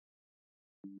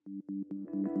Hello,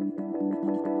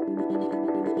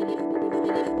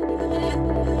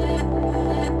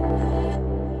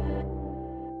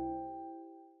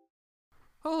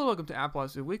 welcome to Apple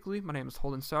Weekly. My name is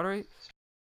Holden Sauterate,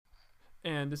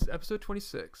 and this is episode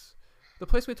 26, the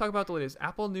place where we talk about the latest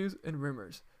Apple news and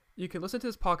rumors. You can listen to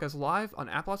this podcast live on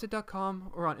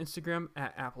appleosophy.com or on Instagram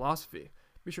at Appleosophy.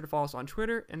 Be sure to follow us on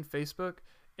Twitter and Facebook,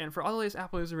 and for all the latest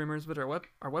Apple news and rumors, visit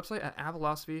our website at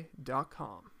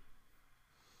appleosophy.com.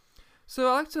 So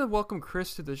I'd like to welcome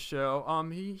Chris to the show.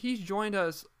 He's joined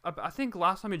us. I think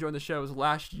last time he joined the show was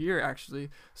last year, actually.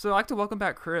 So I'd like to welcome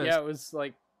back Chris. Yeah, it was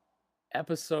like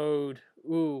episode.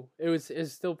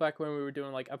 It's still back when we were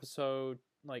doing like episode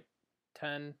like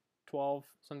 10, 12,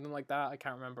 something like that. I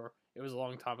can't remember. It was a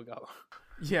long time ago.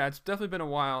 Yeah, it's definitely been a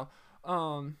while.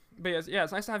 But yeah,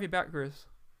 it's nice to have you back, Chris.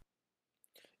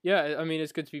 Yeah, I mean,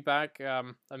 it's good to be back.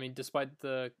 Despite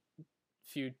the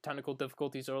few technical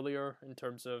difficulties earlier in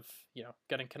terms of,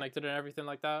 getting connected and everything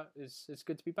like that, it's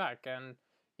good to be back. And,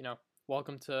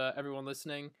 welcome to everyone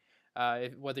listening.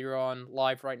 Whether you're on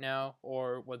live right now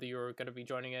or whether you're going to be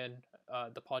joining in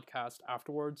the podcast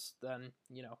afterwards, then,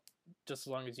 just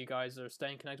as long as you guys are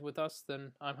staying connected with us,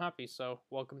 then I'm happy. So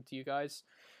welcome to you guys.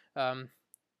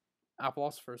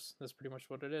 Appleosophers, that's pretty much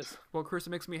what it is. Well, Chris, it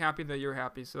makes me happy that you're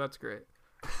happy, so that's great.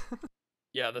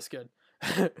 Yeah, that's good.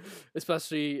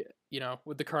 Especially,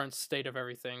 with the current state of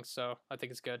everything, so I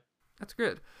think it's good. That's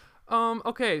good.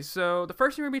 Okay, so the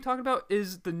first thing we're going to be talking about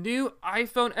is the new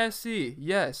iPhone SE.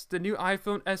 Yes, the new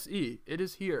iPhone SE. It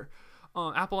is here.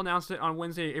 Apple announced it on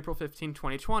Wednesday, April 15,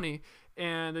 2020,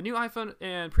 and the new iPhone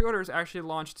and pre-orders actually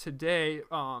launched today,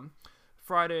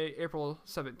 Friday, April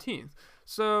 17th.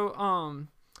 So,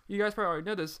 you guys probably already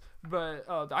know this, but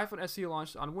the iPhone SE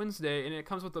launched on Wednesday, and it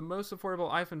comes with the most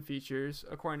affordable iPhone features,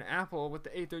 according to Apple, with the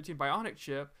A13 Bionic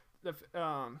chip,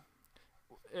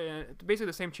 and basically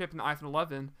the same chip in the iPhone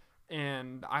 11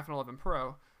 and the iPhone 11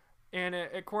 Pro. And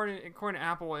according to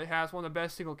Apple, it has one of the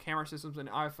best single camera systems in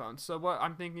iPhone. So what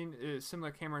I'm thinking is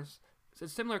similar camera to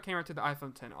the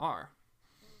iPhone XR.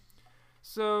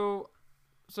 So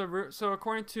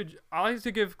according to, I like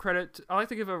to give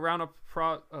a round of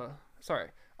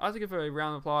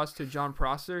applause to John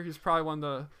Prosser. He's probably one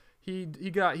of the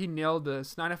he nailed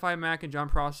this. 905 Mac and John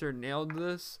Prosser nailed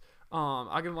this.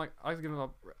 I like to give him a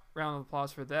round of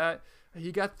applause for that.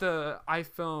 He got the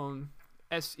iPhone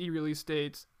SE release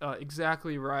dates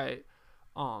exactly right,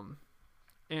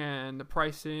 and the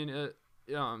pricing. I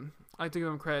like to give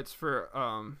him credits for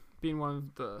being one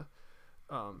of the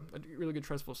a really good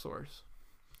trustful source.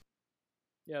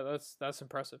 Yeah, that's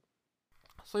impressive.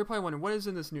 So you're probably wondering, what is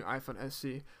in this new iPhone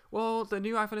SE? Well, the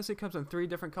new iPhone SE comes in 3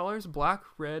 different colors: black,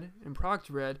 red, and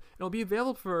product red. It'll be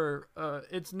available for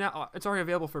it's already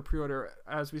available for pre-order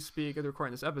as we speak as we're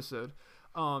recording this episode.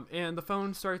 And the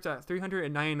phone starts at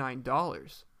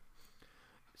 $399.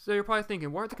 So you're probably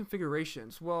thinking, what are the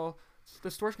configurations? Well, the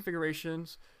storage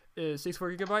configurations is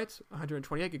 64 gigabytes,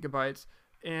 128 gigabytes,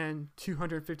 and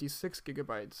 256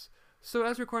 gigabytes. So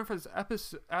as recording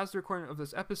of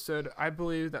this episode, I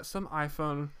believe that some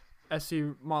iPhone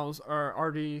SE models are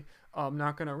already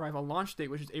not going to arrive on launch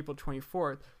date, which is April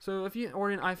 24th. So if you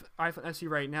order an iPhone SE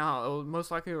right now, it will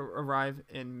most likely arrive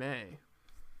in May.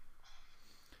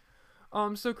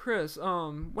 So Chris,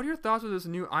 what are your thoughts with this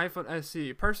new iPhone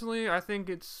SE? Personally, I think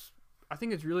it's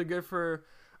really good for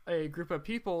a group of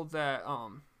people that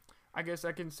I guess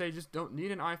I can say just don't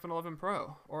need an iPhone 11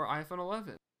 Pro or iPhone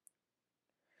 11.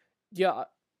 Yeah,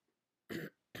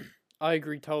 I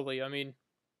agree totally. I mean,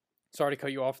 sorry to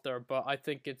cut you off there, but I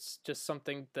think it's just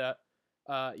something that,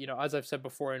 as I've said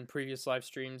before in previous live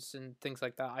streams and things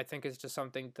like that, I think it's just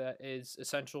something that is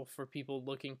essential for people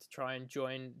looking to try and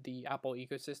join the Apple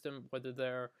ecosystem, whether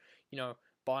they're,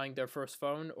 buying their first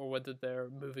phone or whether they're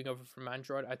moving over from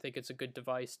Android. I think it's a good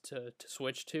device to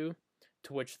switch to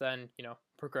which then,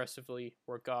 progressively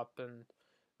work up and,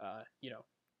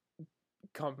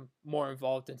 become more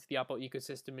involved into the Apple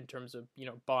ecosystem in terms of,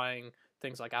 buying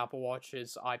things like Apple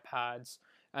Watches, iPads,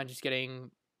 and just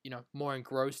getting, more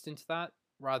engrossed into that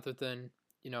rather than,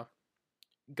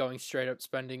 going straight up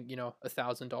spending,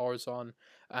 $1,000 on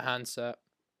a handset.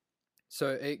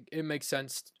 So it makes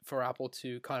sense for Apple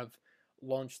to kind of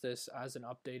launch this as an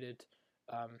updated,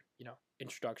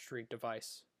 introductory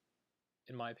device,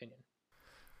 in my opinion.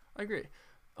 I agree.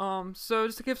 So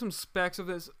just to give some specs of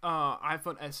this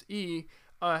iPhone SE,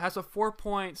 it has a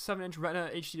 4.7-inch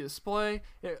Retina HD display.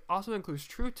 It also includes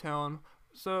True Tone.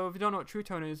 So if you don't know what True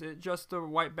Tone is, it's just the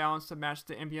white balance to match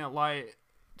the ambient light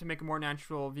to make a more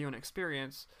natural viewing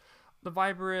experience. The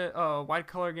vibrant wide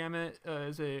color gamut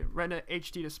is a Retina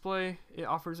HD display. It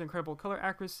offers incredible color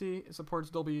accuracy. It supports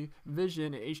Dolby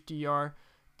Vision and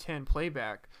HDR10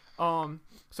 playback. So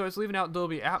it's leaving out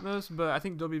Dolby Atmos, but I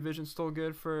think Dolby Vision's still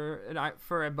good for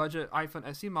for a budget iPhone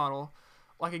SE model.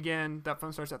 Like again, that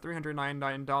phone starts at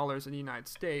 $399 in the United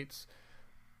States.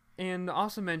 And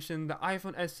also mentioned the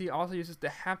iPhone SE also uses the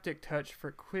haptic touch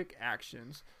for quick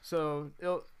actions. So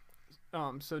no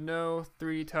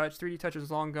 3D touch. 3D touch is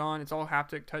long gone. It's all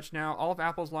haptic touch now. All of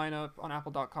Apple's lineup on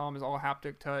Apple.com is all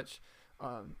haptic touch.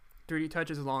 3D touch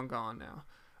is long gone now.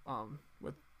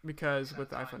 With the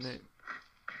iPhone 8.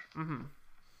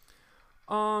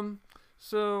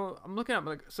 So I'm looking at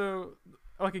like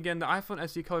again, the iPhone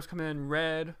SE colors come in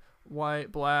red,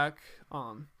 white, black.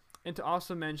 And to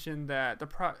also mention that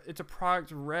it's a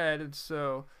product red,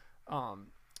 so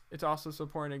it's also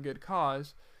supporting a good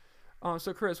cause.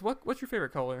 So Chris, what's your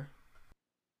favorite color?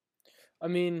 I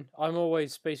mean, I'm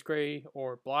always space gray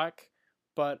or black,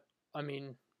 but I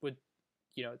mean, with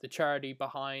the charity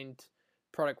behind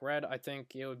product red, I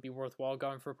think it would be worthwhile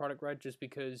going for product red just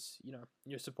because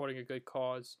you're supporting a good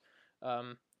cause,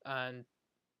 and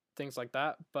things like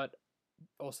that. But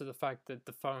also the fact that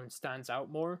the phone stands out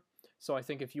more. So I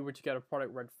think if you were to get a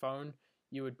product red phone,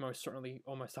 you would most certainly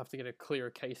almost have to get a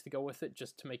clear case to go with it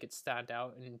just to make it stand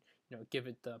out and give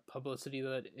it the publicity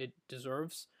that it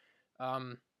deserves.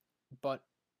 But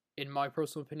in my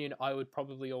personal opinion, I would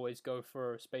probably always go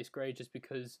for space gray just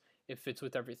because it fits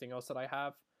with everything else that I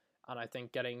have, and I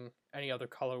think getting any other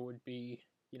color would be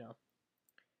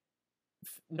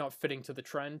not fitting to the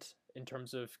trend in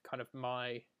terms of kind of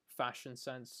my fashion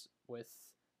sense with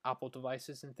Apple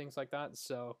devices and things like that.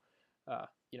 So,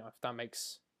 if that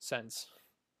makes sense.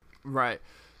 Right.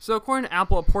 So according to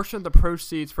Apple, a portion of the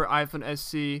proceeds for iPhone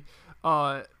SE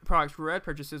products red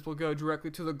purchases will go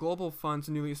directly to the Global Fund's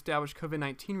newly established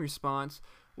COVID-19 response,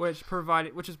 which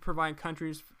is providing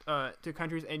countries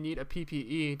in need of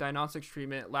PPE, diagnostics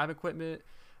treatment, lab equipment,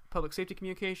 public safety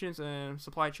communications, and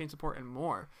supply chain support, and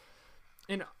more.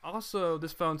 And also,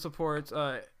 this phone supports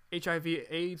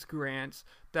HIV/AIDS grants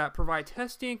that provide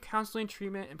testing, counseling,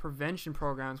 treatment, and prevention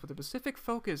programs with a specific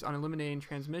focus on eliminating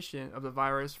transmission of the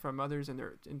virus from mothers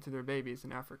into their babies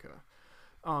in Africa.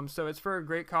 So it's for a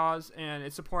great cause, and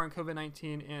it's supporting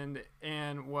COVID-19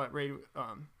 and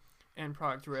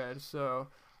Product Red. So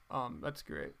that's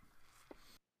great.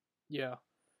 Yeah.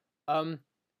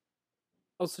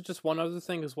 Also, just one other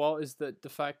thing as well is that the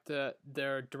fact that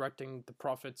they're directing the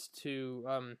profits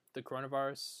to the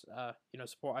coronavirus,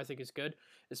 support, I think is good,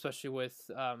 especially with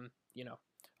I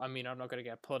mean, I'm not going to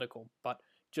get political, but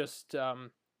just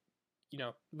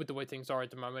with the way things are at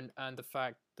the moment and the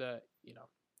fact that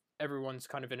everyone's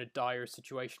kind of in a dire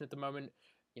situation at the moment.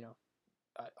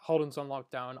 Holden's on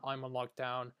lockdown, I'm on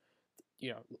lockdown.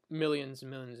 Millions and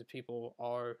millions of people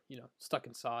are stuck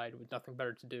inside with nothing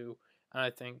better to do, and I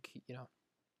think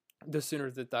the sooner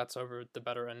that that's over, the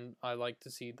better. And I like to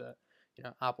see that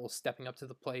Apple stepping up to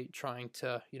the plate, trying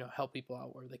to help people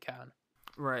out where they can.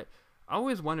 Right. I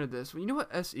always wondered this. You know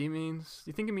what SE means? Do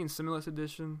you think it means Stimulus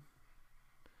Edition?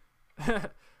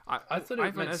 I thought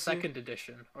it meant SE? Second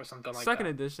edition or something like second that. Second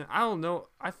edition. I don't know.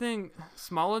 I think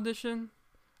small edition.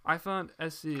 iPhone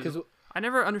SE. Because I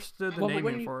never understood the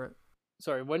naming for it.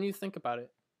 Sorry, when you think about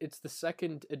it, it's the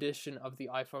second edition of the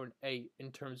iPhone 8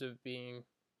 in terms of being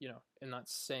in that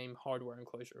same hardware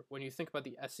enclosure. When you think about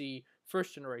the SE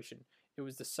first generation, it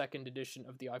was the second edition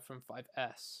of the iPhone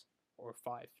 5S or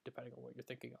 5, depending on what you're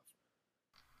thinking of.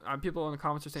 People in the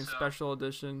comments are saying special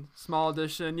edition, small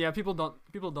edition. Yeah, people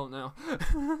don't know.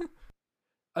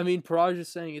 I mean, Paraj is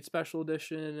saying it's special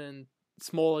edition and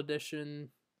small edition.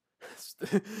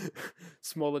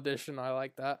 Small edition, I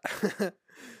like that.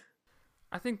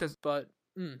 I think that's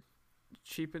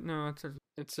cheap. No,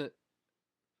 it's a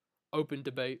open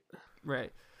debate.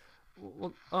 Right.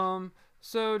 Well,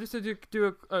 so just to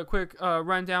do a quick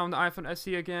rundown on the iPhone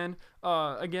SE again.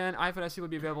 Again, iPhone SE will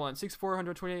be available in 64,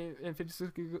 128, and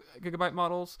 56 gigabyte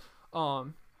models.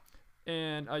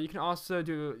 And you can also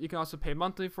pay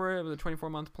monthly for it with a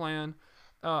 24-month plan.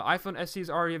 iPhone SE is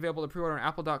already available to pre-order on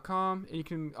Apple.com, and you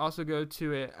can also go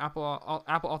to an Apple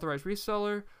authorized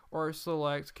reseller or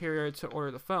select carrier to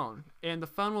order the phone. And the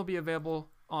phone will be available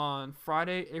on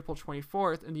Friday, April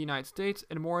 24th in the United States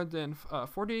and more than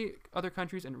 40 other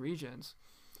countries and regions.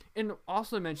 And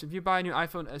also mentioned, if you buy a new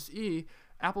iPhone SE,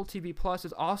 Apple TV Plus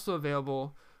is also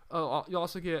available. You'll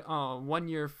also get 1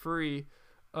 year free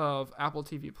of Apple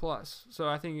TV Plus. So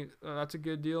I think that's a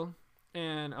good deal.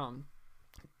 And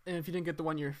if you didn't get the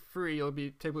 1 year free, you'll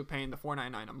be typically paying the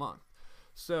 $4.99 a month.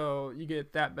 So you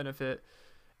get that benefit.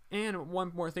 And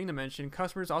one more thing to mention: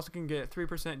 customers also can get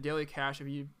 3% daily cash if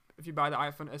you buy the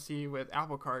iPhone SE with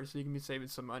Apple Card, so you can be saving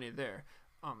some money there.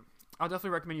 I'll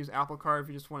definitely recommend use Apple Card if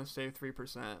you just want to save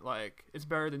 3%. Like, it's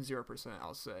better than 0%,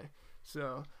 I'll say.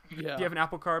 So if you Yeah. have an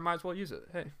Apple Card, might as well use it.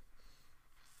 Hey.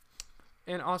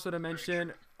 And also to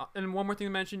mention, and one more thing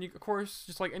to mention, of course,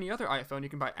 just like any other iPhone, you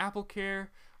can buy Apple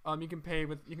Care. You can pay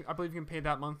I believe you can pay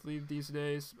that monthly these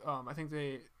days. I think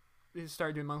they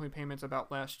started doing monthly payments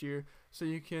about last year, so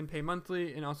you can pay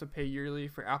monthly and also pay yearly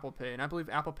for Apple Pay. And I believe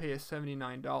Apple Pay is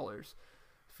 $79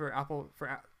 for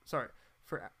sorry,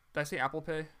 did I say Apple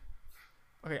Pay?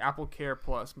 Okay, Apple Care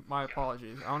Plus. My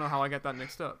apologies. I don't know how I got that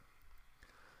mixed up.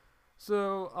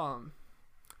 So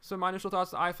so my initial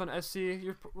thoughts: the iPhone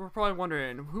SE. We're probably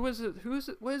wondering who is it? Who is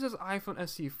it? What is this iPhone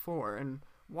SE for, and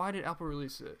why did Apple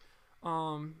release it?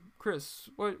 Chris,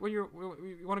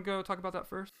 you want to go talk about that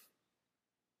first?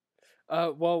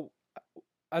 Well,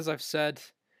 as I've said,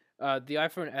 the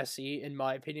iPhone SE, in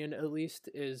my opinion at least,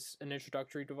 is an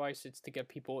introductory device. It's to get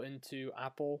people into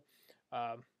Apple,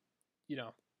 um, you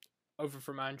know, over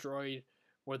from Android,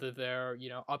 whether they're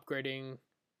upgrading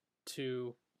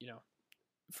to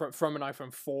from an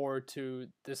iPhone 4 to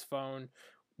this phone,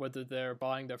 whether they're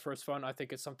buying their first phone. I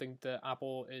think it's something that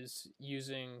Apple is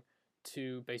using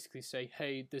to basically say,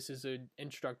 hey, this is an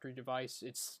introductory device.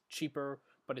 It's cheaper,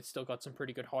 but it's still got some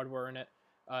pretty good hardware in it.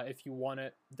 If you want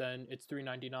it, then it's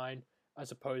 $399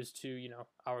 as opposed to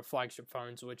our flagship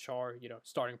phones, which are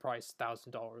starting price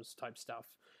 $1,000 type stuff.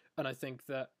 And I think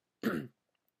that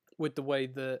with the way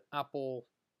that Apple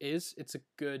is, it's a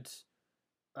good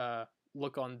uh,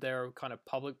 look on their kind of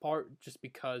public part, just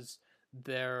because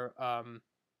they're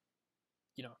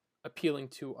appealing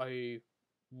to a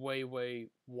way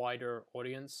wider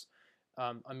audience.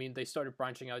 I mean, they started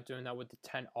branching out doing that with the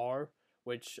 10R,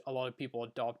 which a lot of people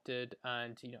adopted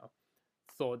and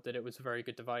thought that it was a very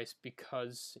good device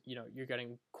because you're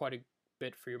getting quite a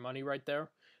bit for your money right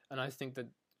there. And I think that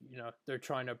they're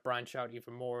trying to branch out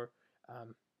even more.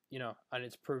 And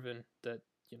it's proven that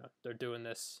they're doing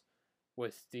this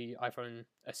with the iPhone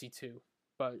SE2.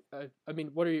 But I mean,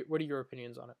 what are your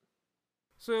opinions on it?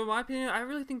 So in my opinion, I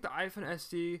really think the iPhone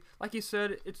SE, like you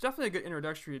said, it's definitely a good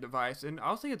introductory device, and I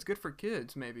also think it's good for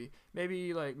kids. Maybe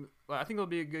like I think it'll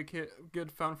be a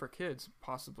good phone for kids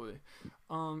possibly,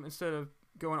 instead of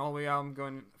going all the way out and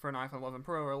going for an iPhone 11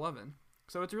 Pro or 11.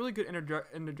 So it's a really good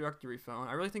introductory phone.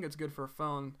 I really think it's good for a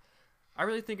phone. I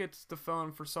really think it's the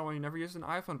phone for someone who never used an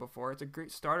iPhone before. It's a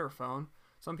great starter phone.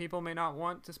 Some people may not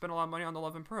want to spend a lot of money on the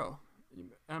 11 Pro.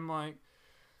 And I'm like,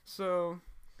 so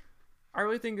I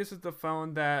really think this is the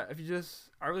phone that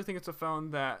I really think it's a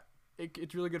phone that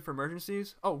it's really good for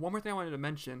emergencies. Oh, one more thing I wanted to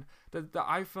mention: that the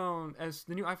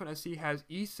new iPhone SE has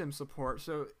eSIM support.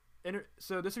 So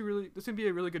this can be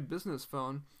a really good business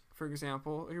phone. For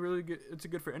example, it's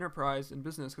good for enterprise and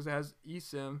business because it has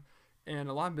eSIM, and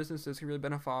a lot of businesses can really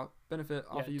benefit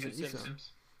off Yeah, of using two eSIM.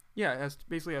 SIMs. Yeah, it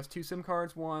has two SIM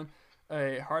cards. One,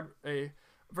 a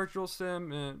virtual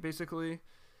SIM, and basically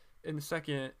in the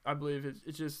second, I believe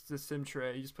it's just the SIM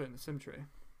tray. You just put it in the SIM tray.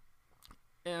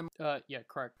 And Yeah,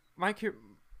 correct.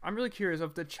 I'm really curious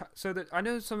of so that I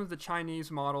know some of the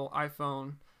Chinese model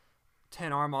iPhone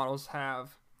 10R models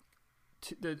have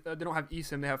they don't have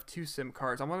eSIM. They have two SIM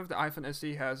cards. I wonder if the iPhone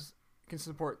SE can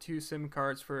support two SIM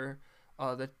cards for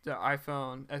the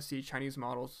iPhone SE Chinese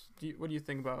models. What do you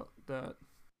think about that?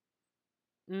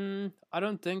 I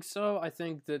don't think so. I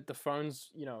think that the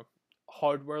phone's,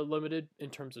 hardware limited in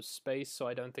terms of space, so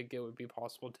I don't think it would be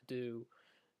possible to do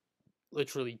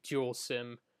literally dual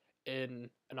SIM in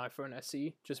an iPhone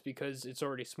SE just because it's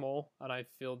already small, and I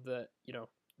feel that,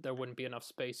 there wouldn't be enough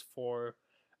space for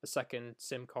a second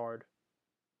SIM card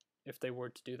if they were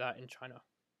to do that in China.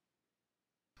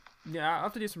 Yeah, I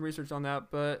have to do some research on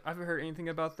that, but I haven't heard anything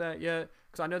about that yet.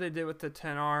 Because I know they did with the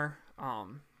 10R.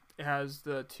 It has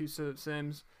the two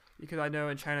SIMs. Because I know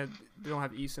in China they don't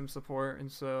have eSIM support,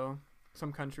 and so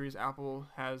some countries Apple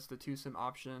has the two SIM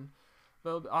option.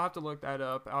 But I'll have to look that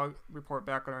up. I'll report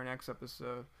back on our next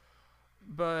episode.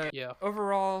 But Yeah.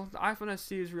 overall, the iPhone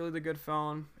SE is really the good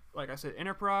phone. Like I said,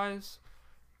 enterprise.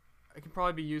 It can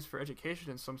probably be used for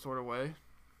education in some sort of way.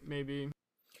 Maybe.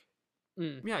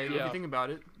 Yeah, if you Yeah. think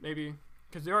about it, maybe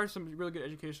because there are some really good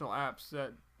educational apps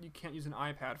that you can't use an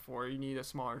iPad for. You need a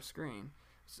smaller screen.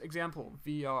 Example,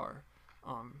 VR,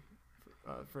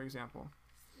 for example.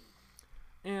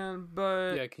 Yeah,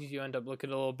 because you end up looking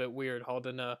a little bit weird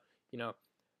holding a,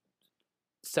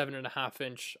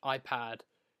 7.5-inch iPad,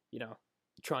 you know,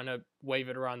 trying to wave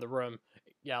it around the room.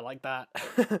 Yeah, like that.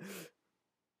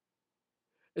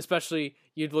 Especially,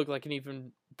 you'd look like an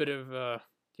even bit of a,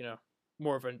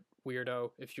 more of a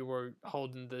weirdo if you were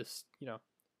holding this,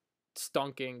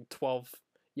 stunking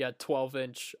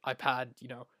 12-inch iPad,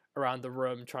 around the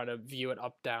room trying to view it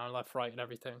up, down, left, right, and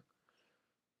everything.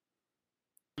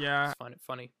 I Yeah, just find it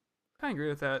funny. I agree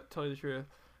with that. Tell you the truth,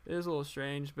 it is a little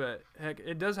strange, but heck,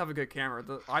 it does have a good camera.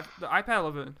 The iPad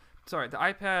 11, sorry, the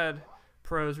iPad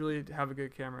Pros really have a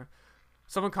good camera.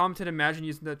 Someone commented, "Imagine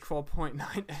using the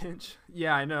 12.9 inch."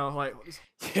 Yeah, I know. Like,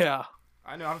 Yeah.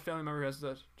 I know I have a family member who has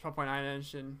the 12.9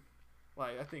 inch, and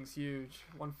like that thing's huge.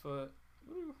 1 foot.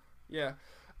 Woo. Yeah.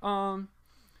 Um.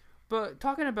 But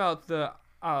talking about the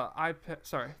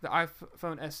the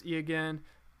iPhone SE again.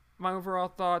 My overall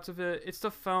thoughts of it: it's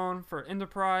the phone for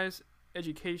enterprise,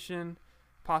 education,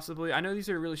 possibly. I know these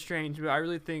are really strange, but I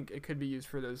really think it could be used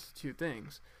for those two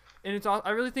things. And I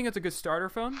really think it's a good starter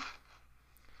phone.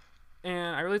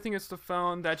 And I really think it's the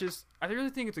phone that I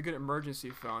really think it's a good emergency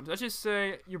phone. Let's just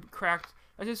say you cracked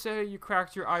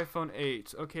your iPhone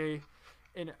 8, okay,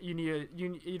 and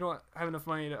you don't have enough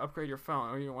money to upgrade your phone,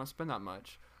 or you don't want to spend that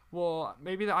much. Well,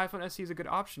 maybe the iPhone SE is a good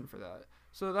option for that.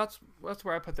 So that's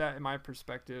where I put that in my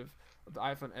perspective of the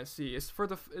iPhone SE.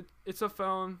 It's a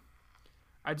phone.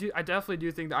 I definitely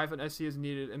do think the iPhone SE is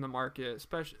needed in the market,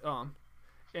 especially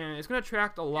and it's going to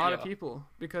attract a lot of people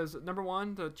because number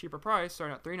one, the cheaper price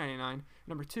starting at $399.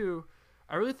 Number two,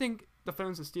 I really think the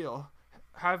phone's a steal,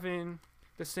 having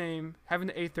the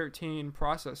A13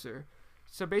 processor.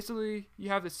 So basically, you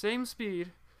have the same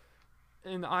speed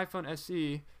in the iPhone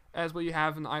SE as what you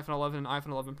have in the iPhone 11 and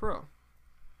iPhone 11 Pro.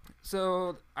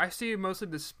 So I see mostly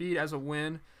the speed as a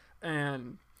win,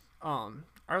 and I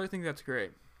really think that's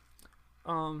great.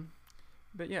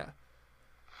 But yeah.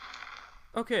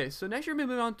 Okay, so next we're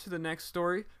moving on to the next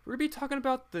story. We're going to be talking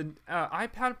about the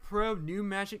iPad Pro new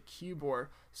Magic Keyboard.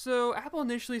 So Apple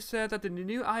initially said that the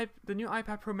new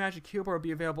iPad Pro Magic Keyboard will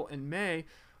be available in May,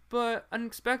 but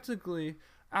unexpectedly,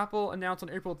 Apple announced on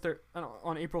April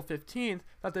 15th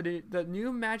that the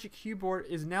new Magic Keyboard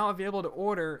is now available to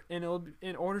order, and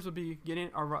orders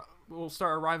will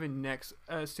start arriving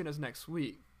as soon as next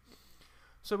week.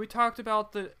 So we talked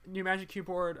about the new Magic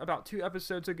Keyboard about 2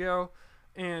 episodes ago.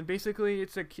 And basically,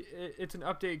 it's an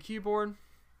updated keyboard.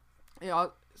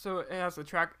 So it has a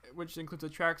track, which includes a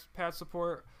trackpad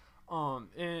support. And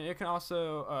it can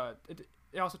also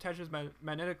it also attaches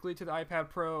magnetically to the iPad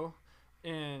Pro,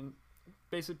 and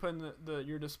basically putting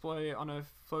your display on a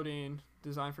floating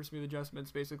design for smooth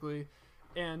adjustments, basically.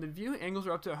 And the viewing angles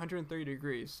are up to 130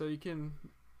 degrees, so you can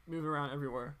move around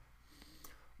everywhere.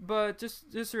 But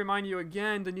just to remind you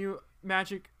again, the new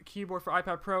Magic Keyboard for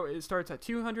iPad Pro, it starts at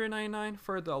 $299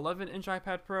 for the 11-inch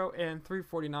iPad Pro and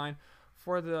 $349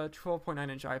 for the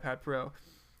 12.9-inch iPad Pro.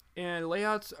 And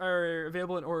layouts are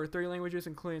available in over 30 languages,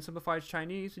 including simplified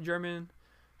Chinese, German,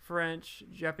 French,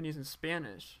 Japanese, and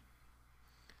Spanish.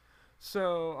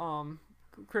 So,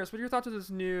 Chris, what are your thoughts on this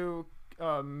new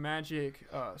new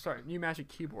Magic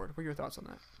Keyboard? What are your thoughts on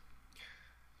that?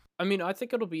 I mean, I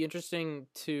think it'll be interesting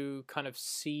to kind of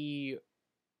see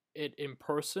it in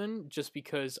person, just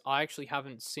because I actually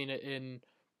haven't seen it in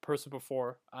person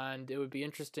before, and it would be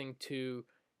interesting to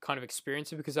kind of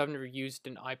experience it because I've never used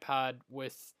an iPad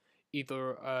with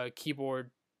either a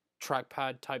keyboard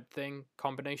trackpad type thing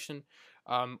combination,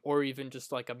 or even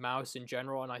just like a mouse in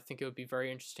general. And I think it would be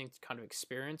very interesting to kind of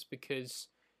experience, because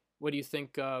what do you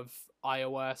think of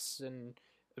iOS and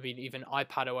I mean even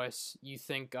iPad OS? You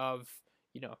think of,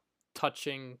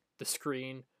 touching the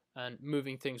screen and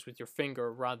moving things with your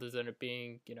finger rather than it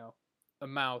being, a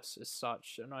mouse as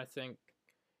such. And I think,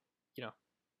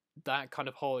 that kind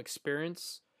of whole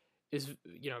experience is,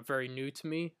 very new to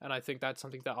me. And I think that's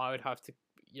something that I would have to,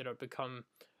 become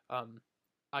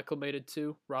acclimated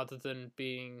to, rather than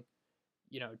being,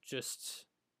 just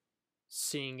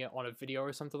seeing it on a video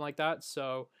or something like that.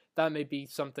 So that may be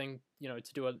something,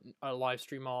 to do a live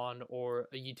stream on, or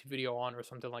a YouTube video on, or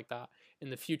something like that in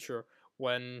the future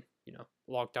when,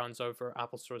 lockdown's over,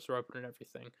 Apple stores are open and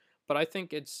everything. But I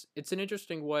think it's an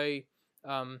interesting way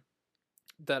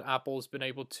that Apple's been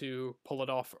able to pull it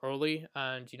off early,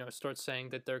 and start saying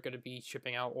that they're going to be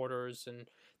shipping out orders and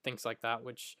things like that,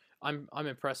 which I'm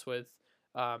impressed with.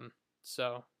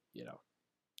 So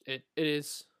it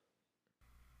is.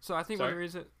 So I think one of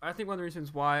the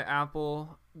reasons why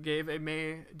Apple gave a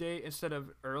May date instead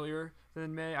of earlier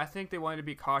than May, I think they wanted to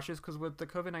be cautious because with the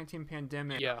COVID-19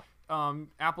 pandemic,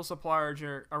 Apple suppliers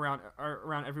are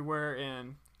around everywhere,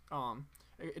 and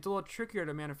it's a little trickier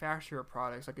to manufacture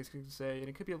products, I guess you could say, and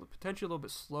it could be potentially a little bit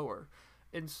slower.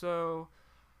 And so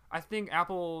I think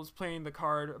Apple's playing the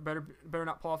card better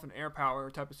not pull off an air power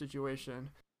type of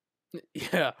situation.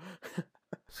 Yeah.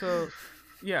 So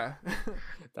yeah.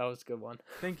 That was a good one.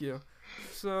 Thank you.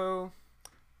 So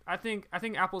I think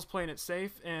Apple's playing it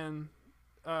safe, and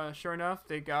sure enough,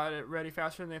 they got it ready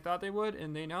faster than they thought they would,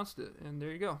 and they announced it, and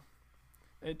there you go.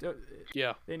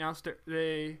 Yeah. They announced it.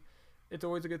 It's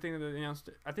always a good thing that they announced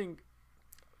it. I think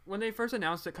when they first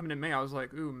announced it coming in May, I was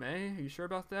like, "Ooh, May? Are you sure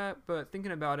about that?" But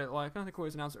thinking about it, like I don't think it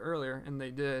was announced earlier, and they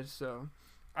did. So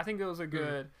I think it was a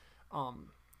good,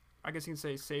 I guess you can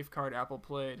say, safeguard Apple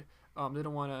played. They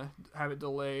don't want to have it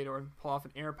delayed or pull off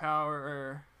an air power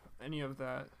or any of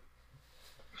that.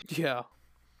 Yeah.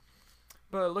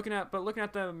 But looking at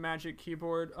the Magic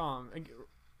Keyboard,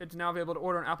 it's now available to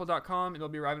order on Apple.com. It'll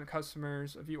be arriving to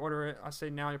customers. If you order it, I say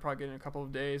now, you're probably getting it in a couple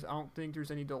of days. I don't think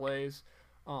there's any delays.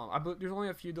 There's only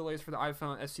a few delays for the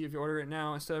iPhone SE. If you order it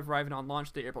now, instead of arriving on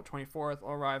launch day April 24th, it'll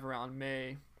arrive around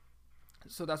May.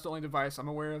 So that's the only device I'm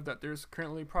aware of that there's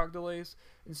currently product delays.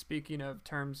 And speaking of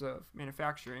terms of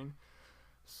manufacturing,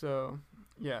 so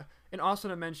yeah, and also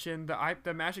to mention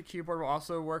the Magic Keyboard will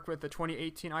also work with the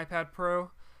 2018 iPad Pro,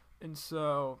 and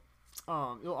so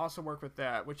it'll also work with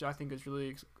that, which I think is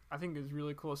really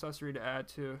cool accessory to add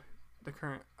to the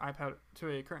current iPad to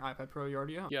a current iPad Pro you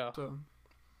already own. Yeah. So,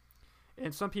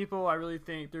 and some people I really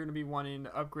think they're gonna be wanting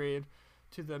to upgrade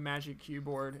to the Magic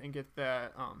Keyboard and get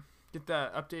that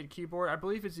updated keyboard. I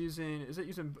believe it's using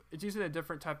a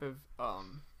different type of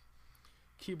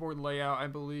keyboard layout, I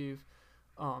believe,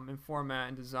 and format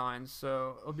and design.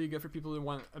 So it'll be good for people who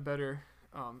want a better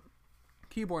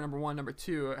keyboard. Number one, number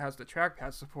two, it has the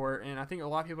trackpad support, and I think a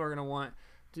lot of people are gonna want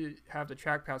to have the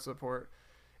trackpad support.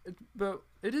 But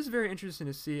it is very interesting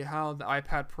to see how the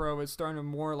iPad Pro is starting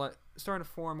to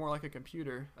form more like a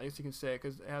computer, I guess you can say,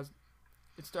 because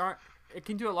it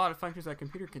can do a lot of functions that a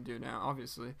computer can do now,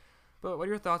 obviously. But what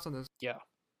are your thoughts on this? Yeah.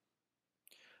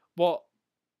 Well,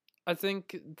 I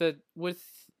think that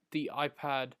with the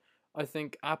iPad, I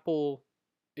think Apple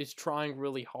is trying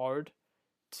really hard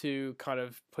to kind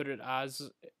of put it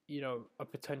as, a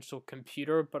potential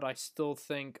computer, but I still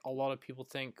think a lot of people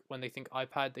think when they think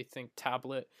iPad, they think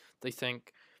tablet, they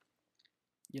think,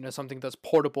 something that's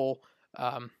portable.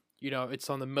 It's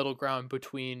on the middle ground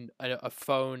between a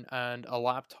phone and a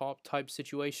laptop type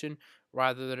situation,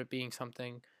 rather than it being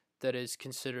something that is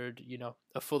considered,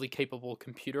 a fully capable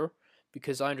computer.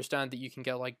 Because I understand that you can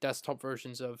get like desktop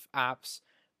versions of apps,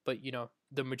 but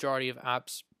the majority of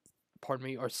apps, pardon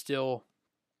me, are still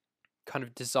kind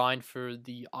of designed for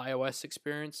the iOS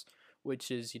experience, which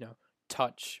is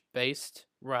touch based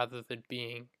rather than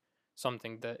being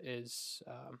something that is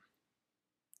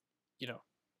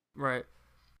Right.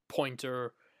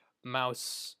 pointer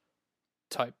mouse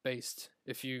type based,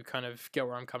 if you kind of get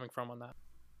where I'm coming from on that.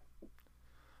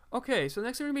 Okay, so the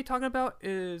next thing we're gonna be talking about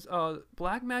is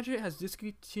Blackmagic has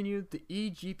discontinued the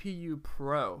eGPU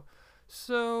Pro.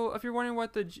 So if you're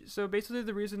wondering so basically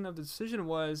the reason of the decision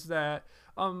was that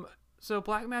so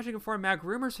Blackmagic informed Mac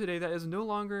Rumors today that they're no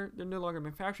longer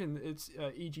manufacturing its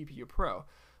eGPU Pro.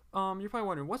 You're probably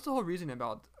wondering what's the whole reason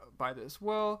by this.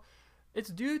 Well, it's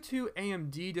due to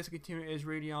AMD discontinuing its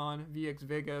Radeon VX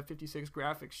Vega 56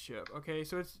 graphics chip. Okay,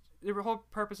 so the whole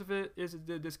purpose of it is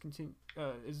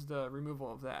the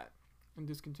removal of that and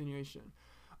discontinuation.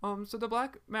 So the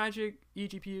Blackmagic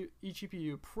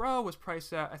eGPU Pro was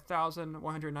priced at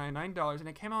 $1,199, and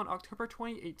it came out in October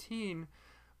 2018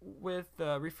 with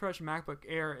the refreshed MacBook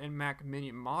Air and Mac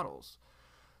Mini models.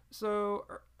 So,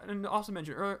 and also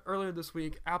mentioned earlier this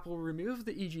week, Apple removed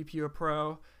the eGPU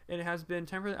Pro, and it has been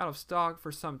temporarily out of stock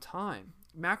for some time.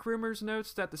 Mac Rumors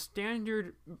notes that the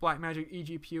standard Blackmagic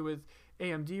eGPU with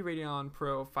AMD Radeon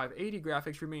Pro 580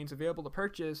 graphics remains available to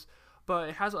purchase, but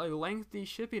it has a lengthy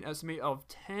shipping estimate of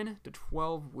 10 to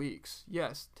 12 weeks.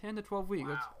 Yes, 10 to 12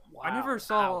 weeks. Wow. I never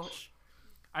saw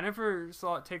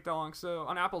it take that long. So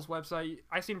on Apple's website,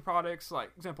 I've seen products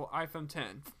like, example, iPhone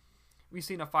 10. We've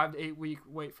seen a 5 to 8 week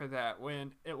wait for that.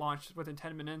 When it launched within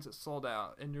 10 minutes, it sold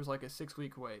out, and there's like a 6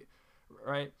 week wait,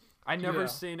 right? I never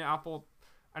seen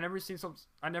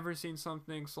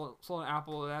something sold on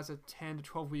Apple that has a 10 to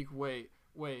 12 week wait,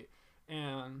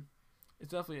 and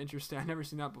it's definitely interesting. I've never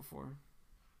seen that before.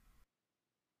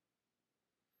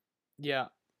 Yeah.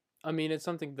 I mean, it's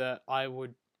something that I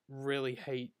would really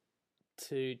hate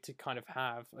to kind of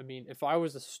have. I mean, if I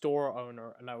was a store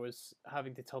owner and I was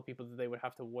having to tell people that they would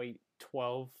have to wait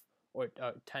 12 or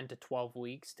 10 to 12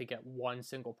 weeks to get one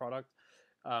single product,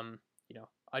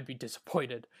 I'd be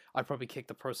disappointed. I'd probably kick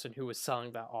the person who was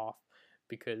selling that off,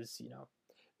 because,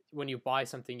 when you buy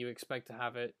something, you expect to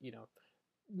have it,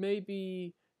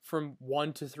 maybe from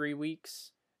 1 to 3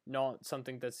 weeks, not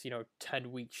something that's,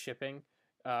 10 weeks shipping,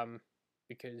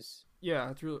 because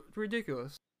Yeah, it's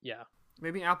ridiculous. yeah.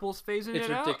 Maybe Apple's phasing It's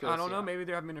it out. I ridiculous. don't know. Yeah. Maybe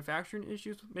they're having manufacturing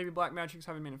issues. Maybe Blackmagic's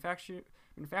having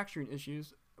manufacturing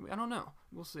issues. I don't know.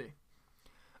 We'll see.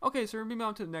 Okay, so we're moving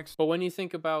on to the next. But when you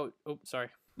think about, oh, sorry,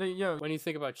 Yo, when you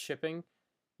think about shipping,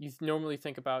 you normally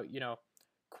think about,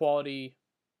 quality,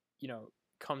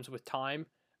 comes with time,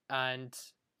 and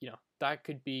that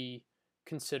could be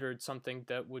considered something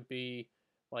that would be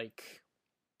like,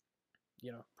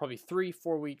 probably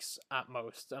 3-4 weeks at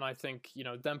most. And I think,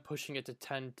 them pushing it to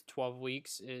 10 to 12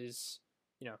 weeks is,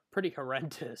 pretty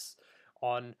horrendous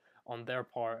on their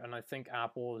part. And I think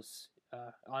Apple's,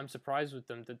 I'm surprised with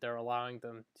them that they're allowing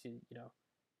them to,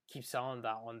 keep selling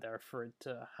that on there, for it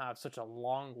to have such a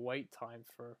long wait time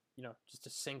for, just a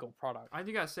single product. I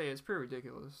do gotta say it's pretty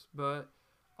ridiculous, but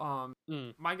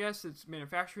my guess it's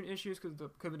manufacturing issues because of the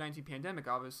COVID-19 pandemic,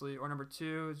 obviously, or number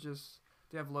two is just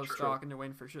they have low stock and they're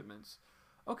waiting for shipments.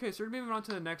 Okay, so we're moving on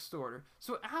to the next order.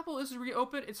 So Apple is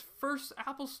reopened its first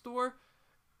Apple Store,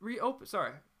 reopened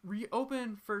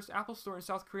first Apple Store in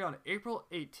South Korea on April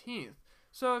 18th.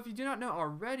 So if you do not know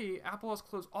already, Apple has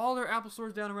closed all their Apple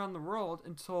stores down around the world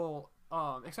until,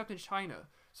 except in China.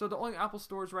 So the only Apple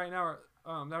stores right now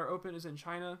that are open is in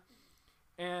China,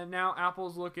 and now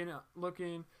Apple's looking,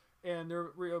 and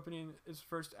they're reopening its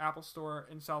first Apple Store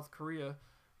in South Korea,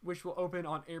 which will open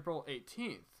on April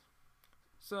 18th.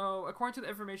 So according to the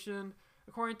information,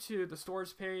 according to the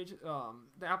stores page,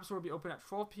 the Apple Store will be open at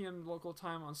 12 p.m. local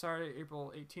time on Saturday,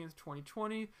 April 18th,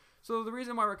 2020. So the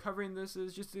reason why we're covering this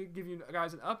is just to give you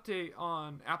guys an update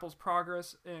on Apple's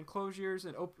progress and closures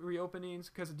and reopenings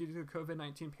because due to the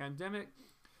COVID-19 pandemic.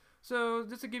 So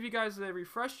just to give you guys a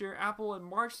refresher, Apple in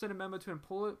March sent a memo to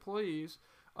employees.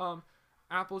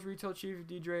 Apple's retail chief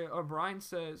Deidre O'Brien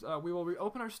says, we will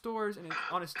reopen our stores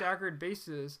on a staggered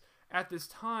basis. At this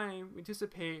time, we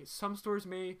anticipate some stores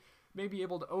may be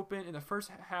able to open in the first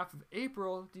half of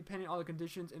April, depending on the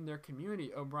conditions in their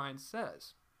community, O'Brien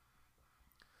says.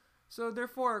 So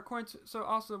therefore,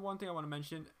 also one thing I want to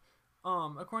mention,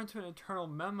 according to an internal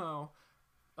memo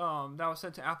that was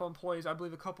sent to Apple employees, I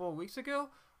believe a couple of weeks ago,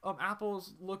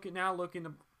 Apple's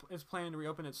is planning to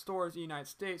reopen its stores in the United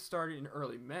States starting in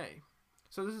early May.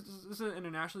 So this isn't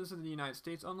international. This is the United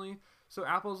States only. So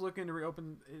Apple's looking to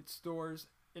reopen its stores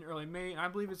in early May, and I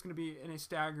believe it's going to be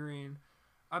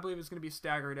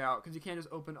staggered out because you can't just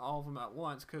open all of them at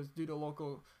once because due to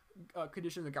local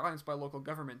conditions and guidance by local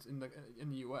governments in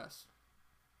the U.S.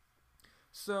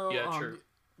 So yeah, sure.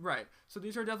 Right. So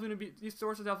these stores are definitely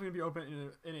going to be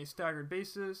open in a staggered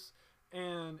basis,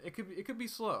 and it could be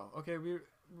slow. Okay,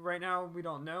 right now we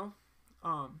don't know,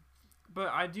 but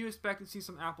I do expect to see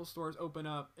some Apple stores open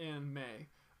up in May.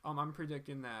 I'm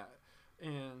predicting that,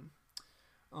 and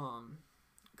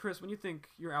Chris, when you think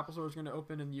your Apple store is going to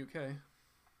open in the UK?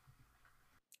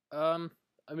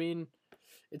 I mean,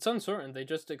 it's uncertain. They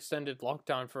just extended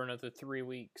lockdown for another 3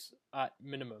 weeks at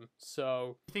minimum.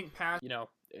 So you think past?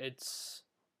 It's.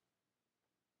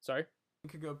 Sorry.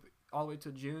 It could go all the way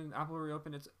to June. Apple will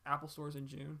reopen its Apple stores in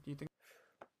June. Do you think?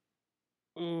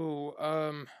 Ooh,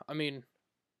 I mean,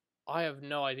 I have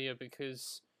no idea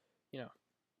because,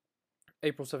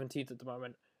 April 17th at the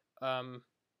moment. And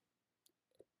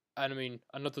I mean,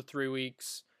 another 3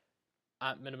 weeks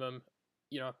at minimum.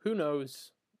 Who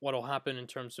knows what'll happen in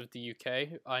terms of the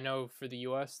UK. I know for the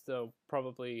US, they'll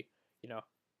probably,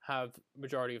 have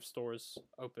majority of stores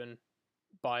open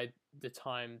by the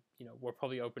time, we're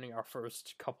probably opening our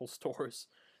first couple stores.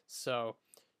 So,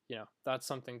 that's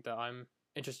something that I'm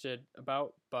interested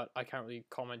about, but I can't really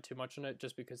comment too much on it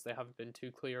just because they haven't been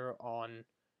too clear on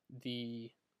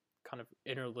the kind of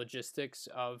inner logistics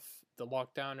of the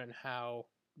lockdown and how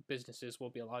businesses will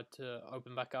be allowed to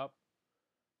open back up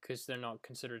because they're not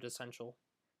considered essential.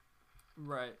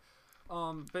 Right.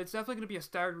 But it's definitely going to be a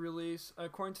staggered release.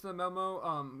 According to the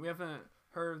memo, we haven't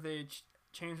heard if they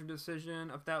changed their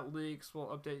decision. If that leaks, we'll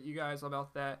update you guys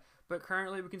about that. But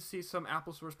currently, we can see some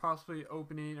Apple stores possibly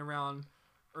opening around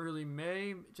early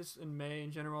May, just in May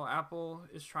in general. Apple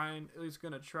is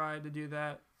going to try to do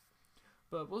that.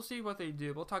 But we'll see what they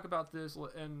do. We'll talk about this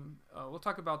in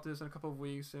a couple of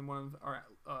weeks in one of our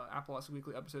Apple Us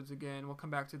Weekly episodes again. We'll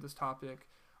come back to this topic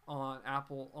on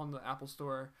the Apple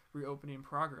Store reopening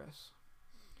progress.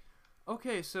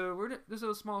 Okay, so this is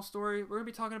a small story. We're gonna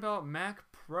be talking about Mac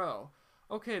Pro.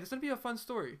 Okay, this is gonna be a fun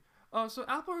story. So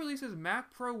Apple releases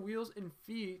Mac Pro wheels and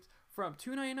feet from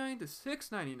 $299 to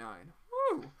 $699.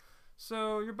 Woo!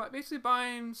 So you're basically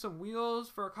buying some wheels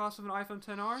for a cost of an iPhone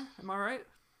XR. Am I right?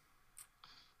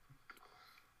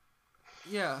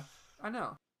 Yeah, I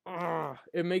know.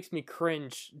 It makes me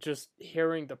cringe just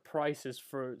hearing the prices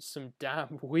for some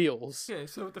damn wheels. Okay,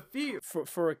 so the feet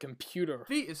for a computer.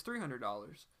 Feet is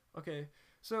 $300. Okay,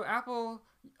 So Apple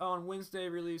on Wednesday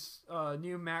released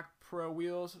new Mac Pro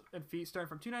wheels and feet starting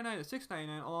from $299 to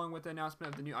 $699, along with the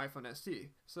announcement of the new iPhone SE.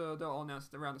 So they'll all announce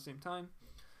it around the same time.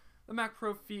 The Mac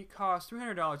Pro feet cost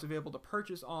 $300, available to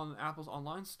purchase on Apple's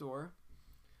online store.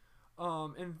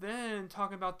 And then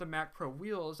talking about the Mac Pro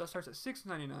wheels, that starts at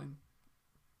 $699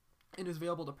 and is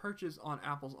available to purchase on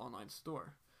Apple's online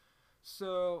store.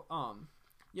 So,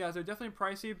 yeah, they're definitely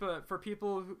pricey, but for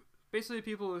people who, basically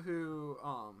people who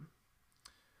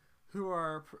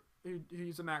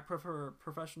use a Mac Pro for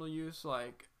professional use,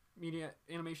 like media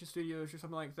animation studios or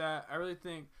something like that, I really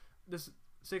think this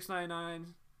 $699,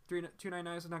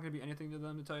 $299 is not going to be anything to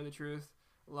them, to tell you the truth.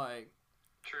 Like,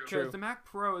 because the Mac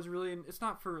Pro is really, it's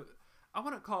not for, I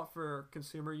wouldn't call it for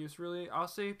consumer use really. I'll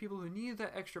say people who need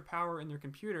that extra power in their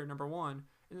computer, number one,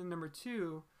 and then number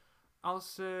two, I'll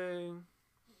say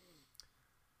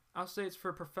it's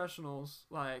for professionals,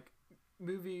 like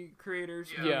movie creators,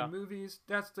 movies.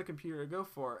 That's the computer to go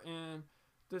for. And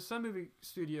there's some movie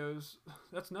studios,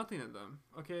 that's nothing to them.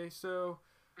 Okay, so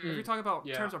if you're talking about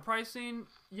terms of pricing,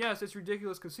 yes, it's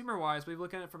ridiculous consumer wise, but if you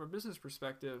look at it from a business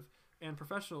perspective and for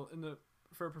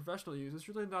professional use, it's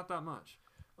really not that much.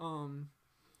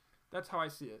 That's how I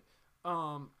see it.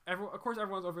 Of course,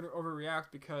 everyone's overreact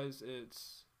because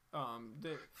it's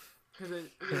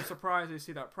they're surprised they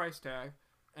see that price tag,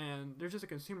 and they're just a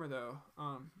consumer though.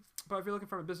 But if you're looking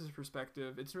from a business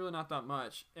perspective, it's really not that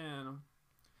much, and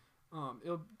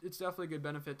it's definitely a good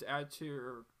benefit to add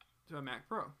to a Mac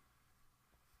Pro.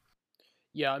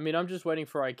 Yeah, I mean, I'm just waiting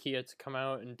for IKEA to come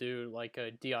out and do like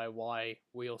a DIY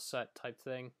wheel set type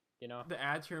thing. You know, the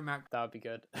add to your Mac. That would be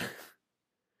good.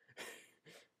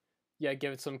 Yeah,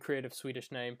 give it some creative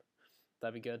Swedish name.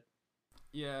 That'd be good.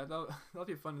 Yeah, that'll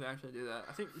be fun to actually do that.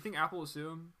 You think Apple will sue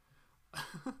him?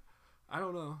 I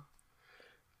don't know.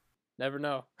 Never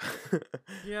know.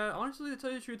 Yeah, honestly, to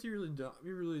tell you the truth,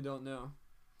 we really don't know.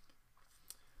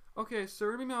 Okay, so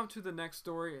we're moving on to the next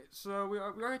story. So we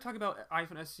already talked about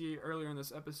iPhone SE earlier in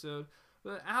this episode,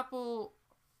 but Apple,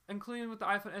 including with the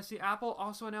iPhone SE, Apple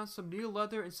also announced some new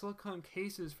leather and silicone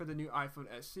cases for the new iPhone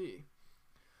SE.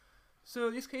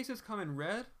 So these cases come in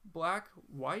red, black,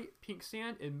 white, pink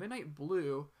sand, and midnight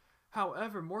blue.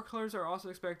 However, more colors are also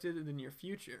expected in the near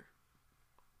future.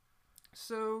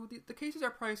 So the cases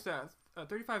are priced at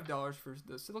 $35 for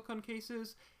the silicone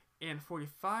cases and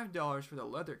 $45 for the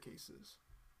leather cases.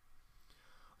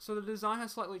 So the design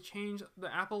has slightly changed.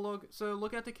 The Apple logo. So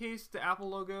look at the case, the Apple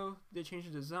logo. They changed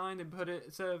the design. They put it,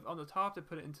 instead of on the top, they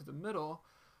put it into the middle.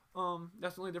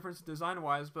 That's the only difference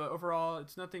design-wise. But overall,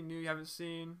 it's nothing new you haven't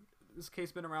seen. This case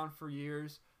has been around for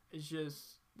years. It's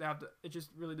just it's just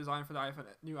really designed for the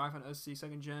new iPhone SE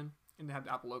 2nd gen, and they have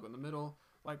the Apple logo in the middle,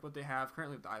 like what they have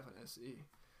currently with the iPhone SE.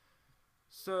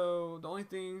 So the only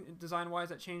thing design-wise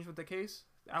that changed with the case,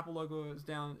 the Apple logo is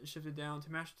shifted down to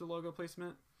match the logo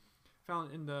placement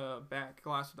found in the back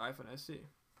glass of the iPhone SE.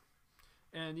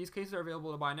 And these cases are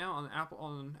available to buy now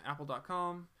on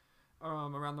Apple.com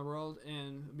around the world,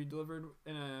 and will be delivered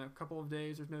in a couple of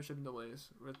days. There's no shipping delays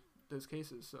with those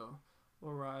cases, so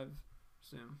will arrive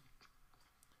soon.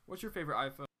 What's your favorite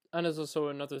iPhone? And there's also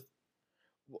another.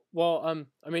 Well,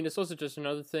 I mean, it's also just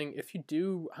another thing. If you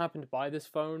do happen to buy this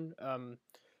phone,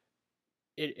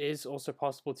 it is also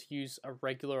possible to use a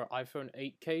regular iPhone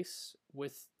 8 case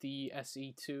with the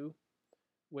SE2,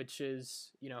 which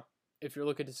is, if you're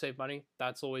looking to save money,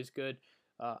 that's always good.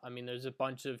 I mean, there's a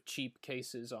bunch of cheap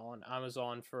cases on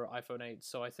Amazon for iPhone 8,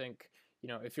 so I think,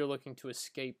 if you're looking to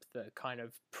escape the kind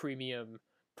of premium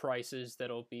prices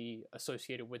that'll be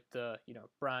associated with the,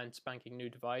 brand spanking new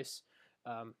device,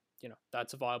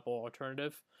 that's a viable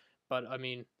alternative. But I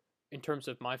mean, in terms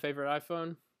of my favorite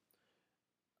iPhone,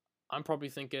 I'm probably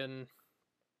thinking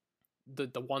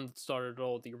the one that started it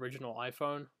all, the original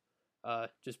iPhone,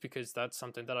 just because that's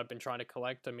something that I've been trying to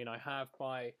collect. I mean, I have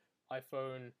my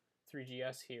iPhone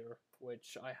 3GS here,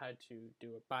 which I had to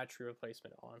do a battery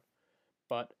replacement on,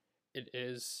 but it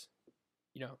is,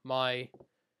 my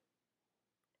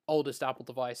oldest Apple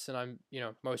device, and I'm,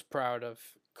 most proud of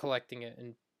collecting it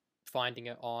and finding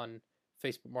it on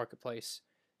Facebook Marketplace.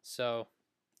 So,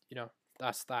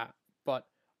 that's that. But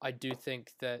I do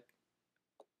think that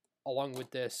along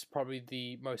with this, probably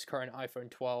the most current iPhone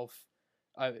 12,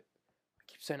 I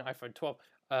keep saying iPhone 12,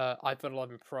 iPhone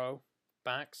 11 Pro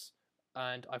Max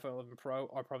and iPhone 11 Pro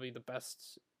are probably the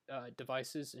best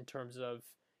devices in terms of,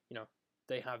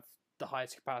 they have the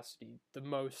highest capacity, the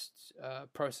most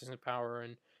processing power,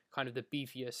 and kind of the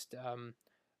beefiest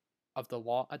of the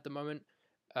lot at the moment.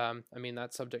 I mean,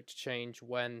 that's subject to change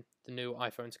when the new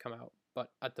iPhones come out, but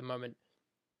at the moment,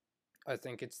 I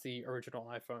think it's the original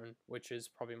iPhone, which is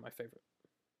probably my favorite.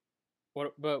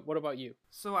 What about you?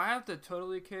 So I have the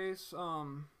Totally case.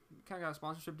 Kind of got a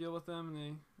sponsorship deal with them, and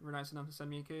they were nice enough to send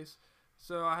me a case.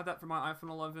 So I have that for my iPhone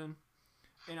 11,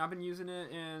 and I've been using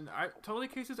it. And Totally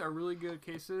cases are really good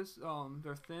cases.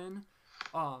 They're thin.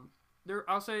 Um,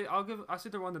 I say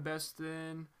they're one of the best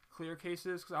thin clear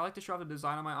cases because I like to show off the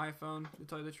design on my iPhone. To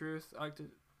tell you the truth, I like to.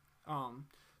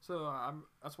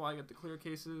 That's why I get the clear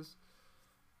cases.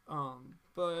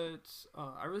 But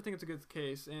I really think it's a good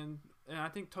case, and I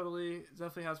think Totally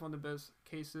definitely has one of the best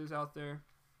cases out there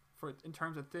for in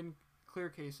terms of thin, clear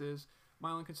cases.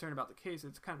 My only concern about the case,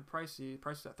 it's kind of pricey. The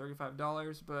price is at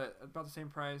 $35, but about the same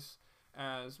price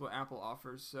as what Apple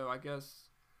offers. So I guess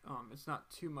it's not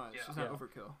too much. It's not Yeah.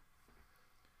 overkill.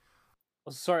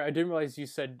 Oh, sorry, I didn't realize you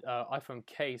said iPhone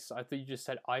case. I thought you just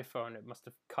said iPhone. It must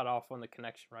have cut off on the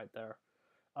connection right there.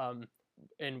 Um,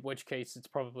 in which case, it's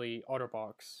probably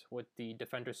OtterBox with the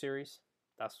Defender series.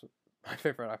 That's my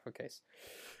favorite iPhone case.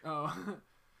 Oh,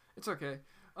 it's okay.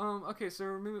 Okay, so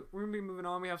we're gonna be moving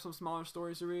on. We have some smaller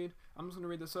stories to read. I'm just gonna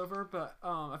read this over, but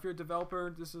if you're a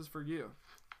developer, this is for you.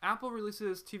 Apple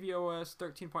releases tvOS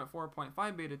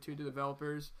 13.4.5 beta 2 to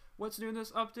developers. What's new in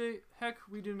this update? Heck,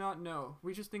 we do not know.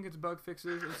 We just think it's bug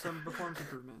fixes and some performance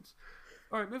improvements.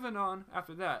 Alright, moving on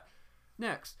after that.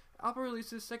 Next, Apple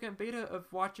releases second beta of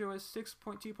watchOS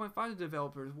 6.2.5 to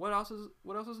developers. What else is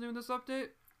new in this update?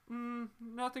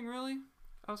 Nothing really,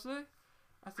 I'll say.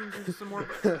 I think there's some more.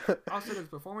 Also, there's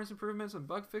performance improvements and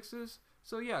bug fixes.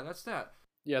 So yeah, that's that.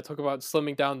 Yeah, talk about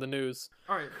slimming down the news.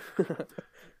 All right,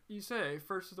 you say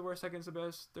first is the worst, second is the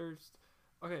best. There's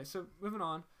okay. So moving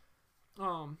on.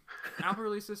 Apple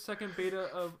releases second beta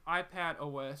of iPad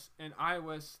OS and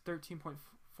iOS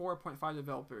 13.4.5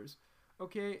 developers.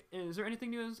 Okay, and is there anything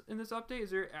new in this update?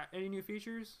 Is there any new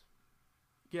features?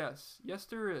 Yes,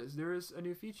 there is. There is a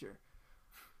new feature.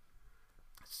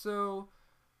 So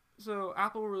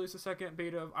Apple will release a second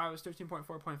beta of iOS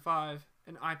 13.4.5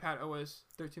 and iPad OS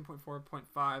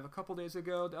 13.4.5 a couple days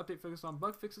ago. The update focused on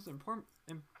bug fixes and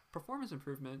performance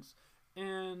improvements,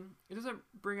 and it doesn't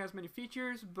bring as many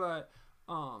features, but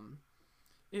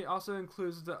it also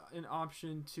includes an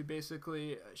option to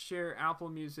basically share Apple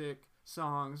Music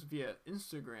songs via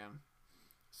Instagram.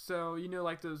 So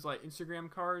like those like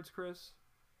Instagram cards, Chris.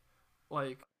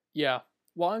 Like Yeah.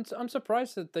 Well, I'm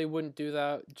surprised that they wouldn't do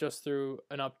that just through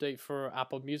an update for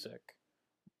Apple Music.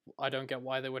 I don't get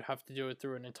why they would have to do it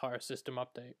through an entire system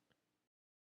update.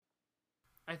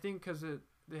 I think because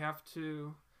they have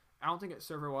to. I don't think it's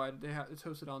server wide. It's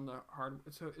hosted on the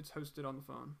It's hosted on the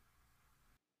phone.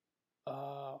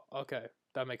 Okay,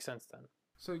 that makes sense then.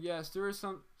 So yes, there is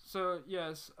some. So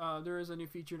yes, there is a new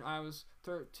feature in iOS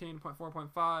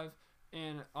 13.4.5,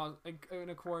 and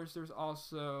of course there's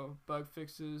also bug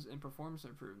fixes and performance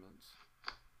improvements.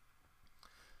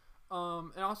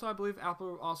 And also I believe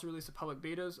Apple will also release the public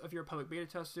betas. If you're a public beta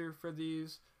tester for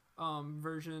these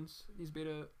these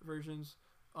beta versions,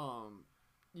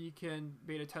 you can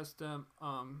beta test them.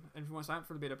 And if you want to sign up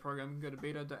for the beta program, go to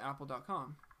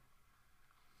beta.apple.com.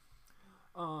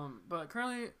 But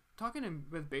currently talking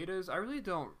with betas, I really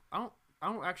don't. I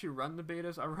don't actually run the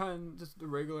betas. I run just the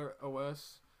regular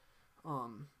OS.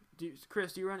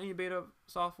 Chris, do you run any beta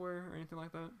software or anything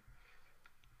like that?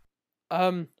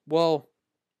 Well,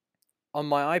 on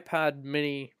my iPad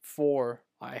Mini 4,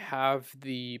 I have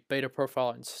the beta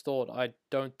profile installed. I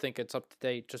don't think it's up to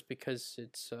date just because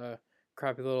it's a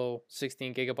crappy little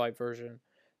 16 gigabyte version.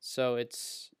 So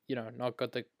it's, not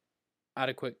got the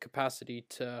adequate capacity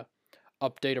to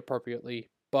update appropriately.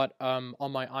 But on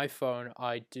my iPhone,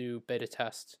 I do beta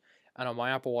test, and on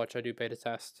my Apple Watch, I do beta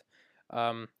test.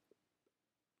 Um,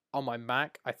 on my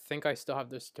Mac, I think I still have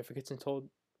the certificates installed,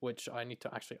 which I need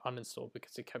to actually uninstall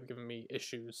because it kept giving me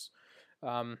issues.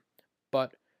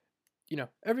 But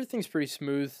everything's pretty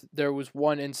smooth. There was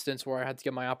one instance where I had to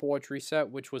get my Apple Watch reset,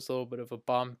 which was a little bit of a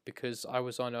bum because I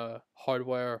was on a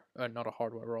not a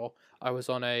hardware roll. I was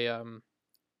on a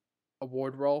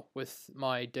award roll with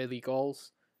my daily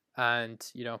goals, and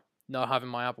not having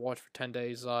my Apple Watch for 10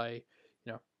 days, I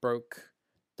broke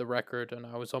the record, and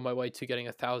I was on my way to getting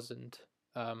 1,000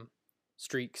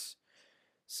 streaks.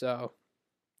 So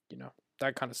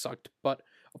that kind of sucked. But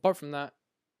apart from that,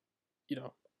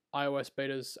 iOS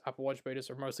betas, Apple Watch betas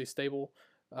are mostly stable.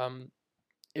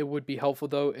 It would be helpful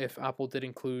though if Apple did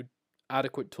include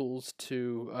adequate tools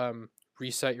to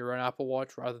reset your own Apple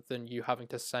Watch rather than you having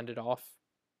to send it off.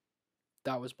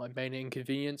 That was my main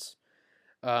inconvenience.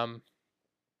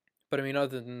 But I mean,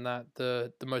 other than that,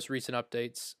 the most recent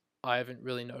updates, I haven't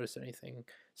really noticed anything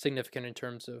significant in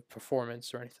terms of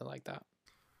performance or anything like that.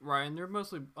 Right, and they're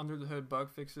mostly under the hood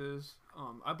bug fixes.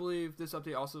 I believe this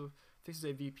update also fixes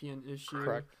a VPN issue.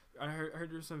 Correct. I heard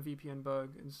there's some VPN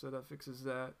bug, and so that fixes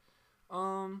that.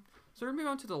 So we're gonna move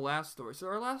on to the last story. So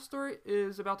our last story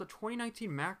is about the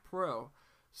 2019 Mac Pro.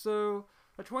 So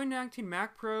the 2019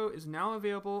 Mac Pro is now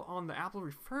available on the Apple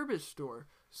Refurbished store.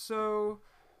 So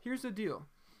here's the deal.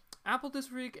 Apple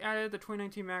this week added the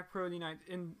 2019 Mac Pro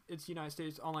in its United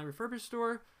States online refurbished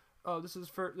store. This is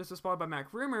spotted by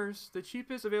Mac Rumors. The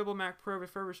cheapest available Mac Pro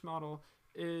refurbished model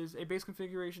is a base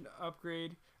configuration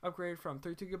upgrade from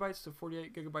 32 gigabytes to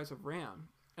 48 gigabytes of RAM.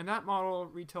 And that model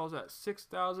retails at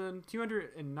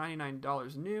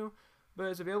 $6,299 new, but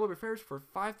is available refurbished for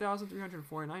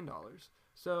 $5,349.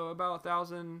 So about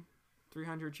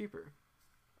 $1,300 cheaper.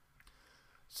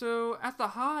 So at the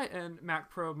high-end Mac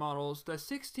Pro models, the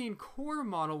 16-core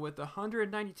model with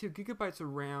 192 gigabytes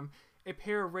of RAM, a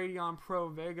pair of Radeon Pro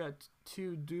Vega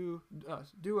 2 Duo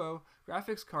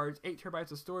graphics cards, 8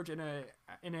 terabytes of storage, and a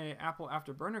Apple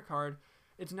Afterburner card,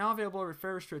 it's now available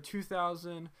refurbished for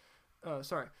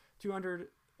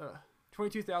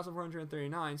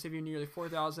 $22,439, saving you nearly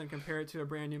 $4,000 compared to a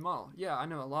brand new model. Yeah, I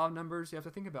know, a lot of numbers. You have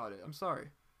to think about it. I'm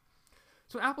sorry.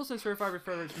 So Apple says certified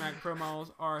refurbished Mac Pro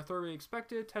models are thoroughly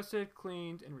inspected, tested,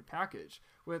 cleaned, and repackaged,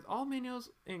 with all manuals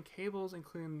and cables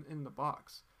included in the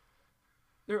box.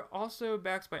 They're also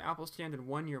backed by Apple's standard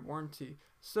 1-year warranty.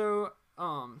 So,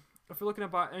 if you're looking to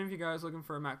buy, any of you guys looking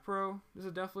for a Mac Pro, this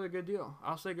is definitely a good deal.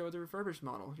 I'll say go with the refurbished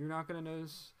model. You're not going to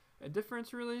notice a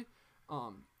difference really.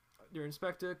 They're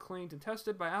inspected, cleaned, and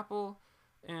tested by Apple,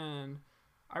 and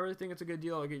I really think it's a good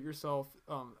deal to get yourself.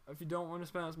 If you don't want to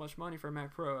spend as much money for a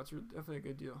Mac Pro, that's definitely a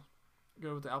good deal.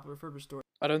 Go with the Apple refurbished store.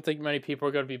 I don't think many people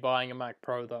are going to be buying a Mac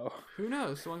Pro though. Who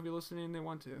knows? Someone could be listening and they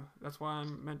want to. That's why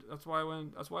That's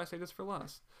why I say this for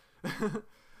last.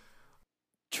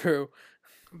 True.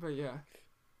 But yeah.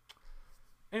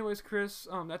 Anyways, Chris,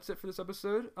 that's it for this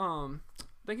episode.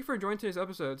 Thank you for joining today's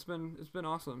episode. It's been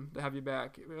awesome to have you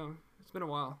back. It's been a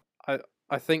while. I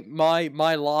think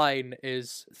my line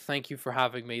is thank you for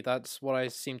having me. That's what I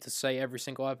seem to say every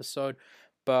single episode.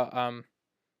 But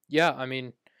yeah, I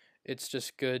mean, it's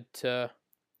just good to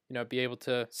be able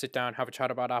to sit down, have a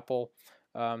chat about Apple,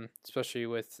 especially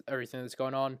with everything that's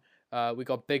going on. We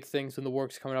got big things in the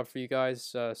works coming up for you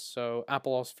guys. So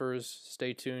Apple Oscars,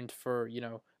 stay tuned for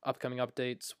upcoming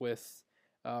updates with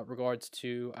regards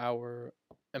to our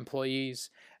employees,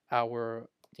 our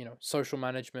social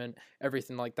management,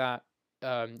 everything like that.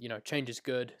 Change is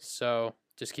good, so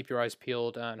just keep your eyes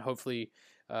peeled, and hopefully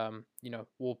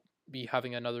we'll be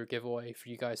having another giveaway for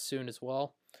you guys soon as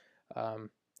well.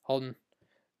 Holden,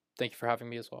 thank you for having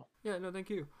me as well. Yeah, no, thank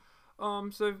you.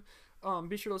 Be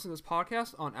sure to listen to this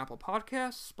podcast on Apple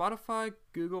Podcasts, Spotify,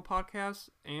 Google Podcasts,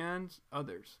 and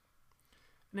others.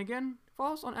 And again,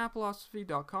 follow us on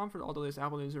appleosophy.com for all the latest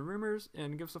Apple news and rumors,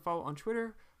 and give us a follow on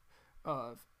Twitter,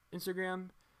 Instagram,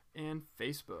 and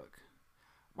Facebook.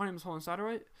 My name is Holden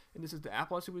Satterwhite, and this is the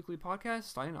Apple Weekly Podcast,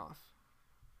 signing off.